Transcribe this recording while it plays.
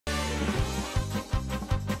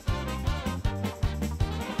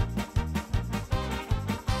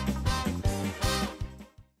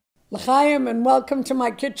L'chaim, and welcome to my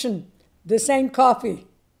kitchen. This ain't coffee.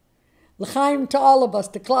 L'chaim to all of us,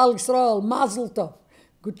 to Klal Yisrael, Mazel Tov,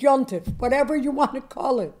 Gut Yontif, whatever you want to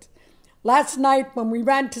call it. Last night when we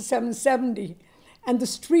ran to 770 and the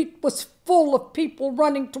street was full of people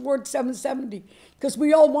running towards 770 because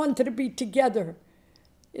we all wanted to be together,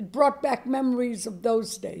 it brought back memories of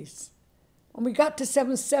those days. When we got to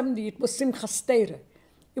 770, it was Simchas Torah.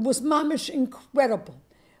 It was mamish incredible.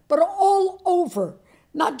 But all over,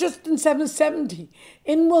 not just in 770,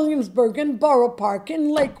 in Williamsburg, in Borough Park, in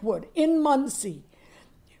Lakewood, in Muncie.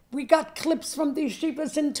 We got clips from the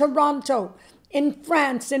yeshivas in Toronto, in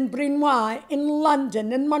France, in Brinois, in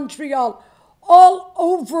London, in Montreal, all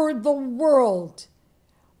over the world.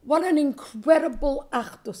 What an incredible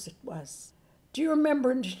achdus it was. Do you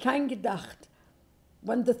remember in Stein Gedacht,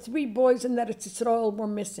 when the three boys in Eretz Yisrael were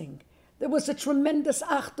missing? There was a tremendous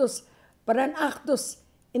achdus, but an achdus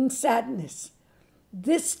in sadness.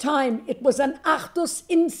 This time it was an achdus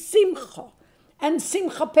in simcha, and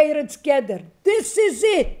simcha peretz geder. This is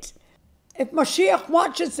it. If Mashiach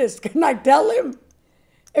watches this, can I tell him?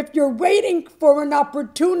 If you're waiting for an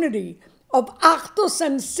opportunity of achdus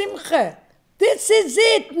and simcha, this is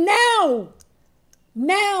it now.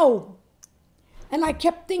 Now. And I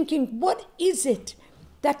kept thinking, what is it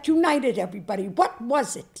that united everybody? What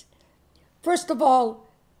was it? First of all,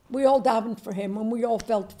 we all davened for him and we all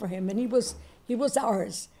felt for him, and he was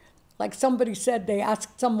ours. Like somebody said, they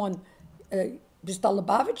asked someone, bist du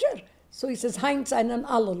Lubavitcher? So he says, Heinz einen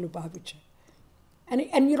alle Lubavitcher.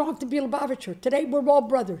 And you don't have to be a Lubavitcher. Today we're all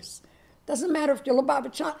brothers. Doesn't matter if you're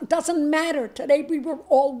Lubavitcher. It doesn't matter. Today we were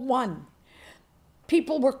all one.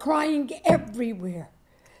 People were crying everywhere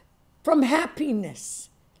from happiness.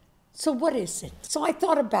 So what is it? So I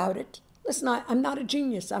thought about it. Listen, I'm not a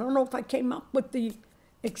genius. I don't know if I came up with the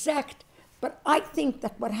exact, but I think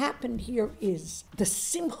that what happened here is the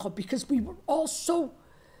simcha, because we were all so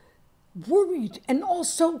worried and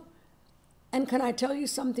also, and can I tell you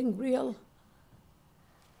something real?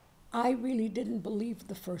 I really didn't believe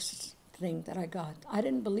the first thing that I got. I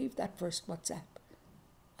didn't believe that first WhatsApp.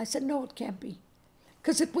 I said, no, it can't be.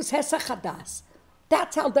 Because it was Hesach Hadas.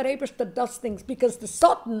 That's how the Rebbe does things, because the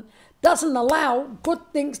Satan doesn't allow good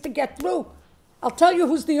things to get through. I'll tell you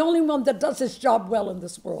who's the only one that does his job well in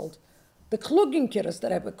this world. The Klugenkiras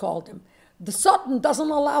that Rebbe called him. The Satan doesn't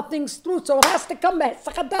allow things through, so it has to come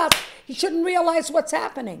back. He shouldn't realize what's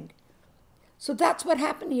happening. So that's what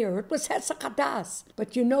happened here. It was Hesach Hadas.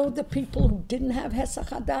 But you know the people who didn't have Hesach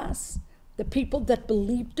Hadas? The people that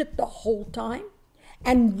believed it the whole time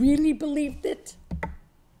and really believed it?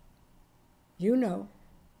 You know,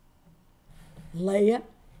 Leah,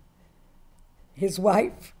 his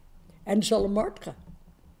wife, and Shalom Mordechai.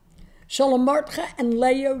 Shalom Mordechai and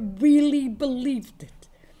Leah really believed it.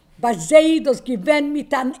 Bazei das given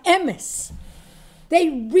mit an emes.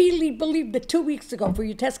 They really believed it. 2 weeks ago for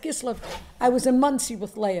Yutes Kislev, I was in Muncie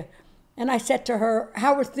with Leah, and I said to her,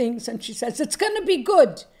 how are things? And she says, it's going to be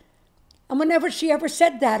good. And whenever she ever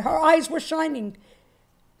said that, her eyes were shining.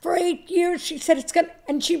 For 8 years, she said it's going to,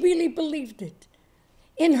 and she really believed it.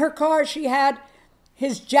 In her car, she had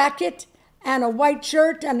his jacket and a white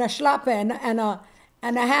shirt and a schlappe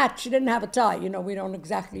and a hat. She didn't have a tie. You know, we don't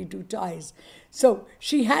exactly do ties. So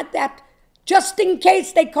she had that just in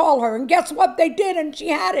case they call her. And guess what? They did, and she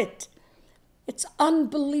had it. It's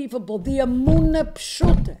unbelievable. The Amunah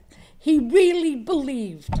Pshuta. He really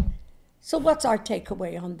believed. So what's our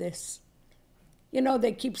takeaway on this? You know,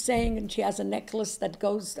 they keep saying, and she has a necklace that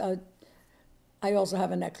goes, I also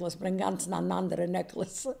have a necklace, but a ganz andere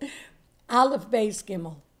necklace. Aleph Beis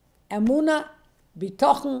Gimel. Emunah,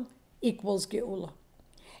 bitochen equals Geula.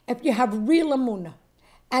 If you have real Emunah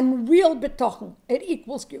and real bitochen, it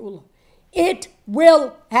equals Geula. It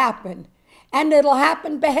will happen. And it'll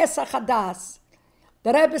happen behesach hadas.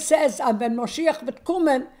 The Rebbe says, when Moshiach wird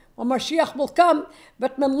kommen, when Mashiach will come,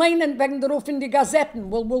 but men leinen wegen der Ruf in die Gazetten.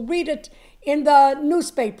 We'll read it in the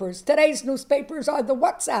newspapers. Today's newspapers are the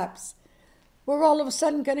WhatsApps. We're all of a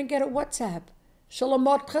sudden going to get a WhatsApp. Shalom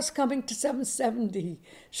Mordechai's coming to 770.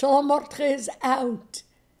 Shalom Mordechai is out.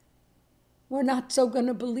 We're not so going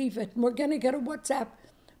to believe it. We're going to get a WhatsApp.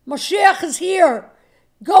 Mashiach is here.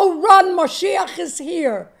 Go run, Mashiach is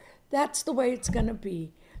here. That's the way it's going to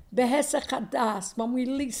be. Behesach hadas, when we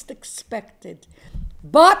least expect it.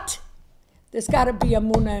 But there's got to be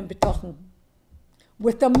Amunah and Bitochen.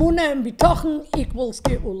 With Amunah and Bitochen equals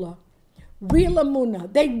Geula. Real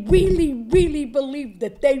Amunah. They really, really believed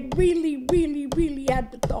it. They really, really, really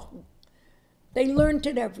had Bitochen. They learned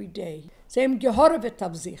it every day. Sie haben gehorvet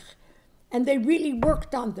auf sich. And they really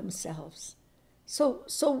worked on themselves.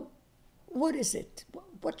 So what is it?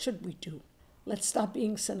 What should we do? Let's stop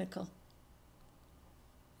being cynical.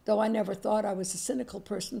 Though I never thought I was a cynical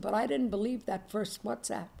person, but I didn't believe that first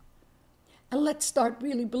WhatsApp. And let's start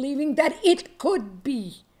really believing that it could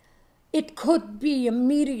be. It could be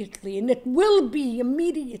immediately, and it will be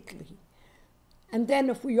immediately. And then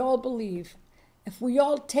if we all believe, if we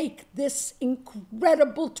all take this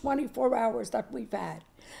incredible 24 hours that we've had,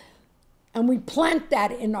 and we plant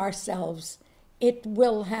that in ourselves, it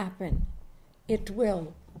will happen. It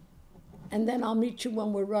will. And then I'll meet you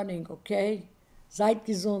when we're running, okay? Seid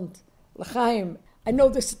gesund. L'chaim. I know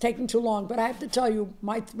this is taking too long, but I have to tell you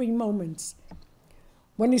my 3 moments.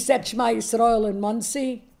 When he said Shema Yisrael in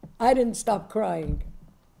Muncie, I didn't stop crying.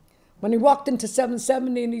 When he walked into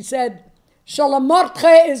 770 and he said, Shalom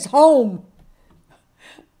Mordechai is home.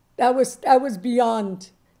 That was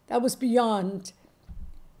beyond. That was beyond.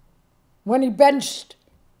 When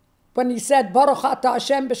he said, Baruch Ata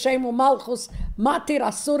Hashem b'shem u'malchus, matir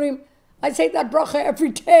asurim, I say that bracha every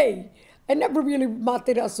day. I never really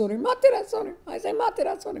matir asurim. I say matir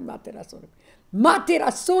asurim. Matir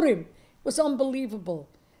asurim. It was unbelievable.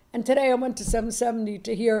 And today I went to 770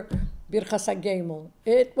 to hear Birchas HaGemel.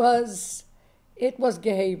 It was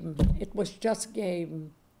Gehaven. It was just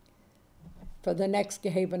Gehaven. For the next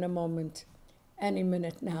Gehaven in a moment, any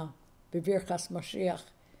minute now. B'Birchas Mashiach.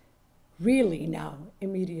 Really now,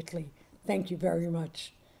 immediately. Thank you very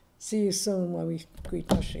much. See you soon when we greet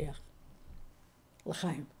Mashiach.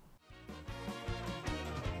 L'chaim.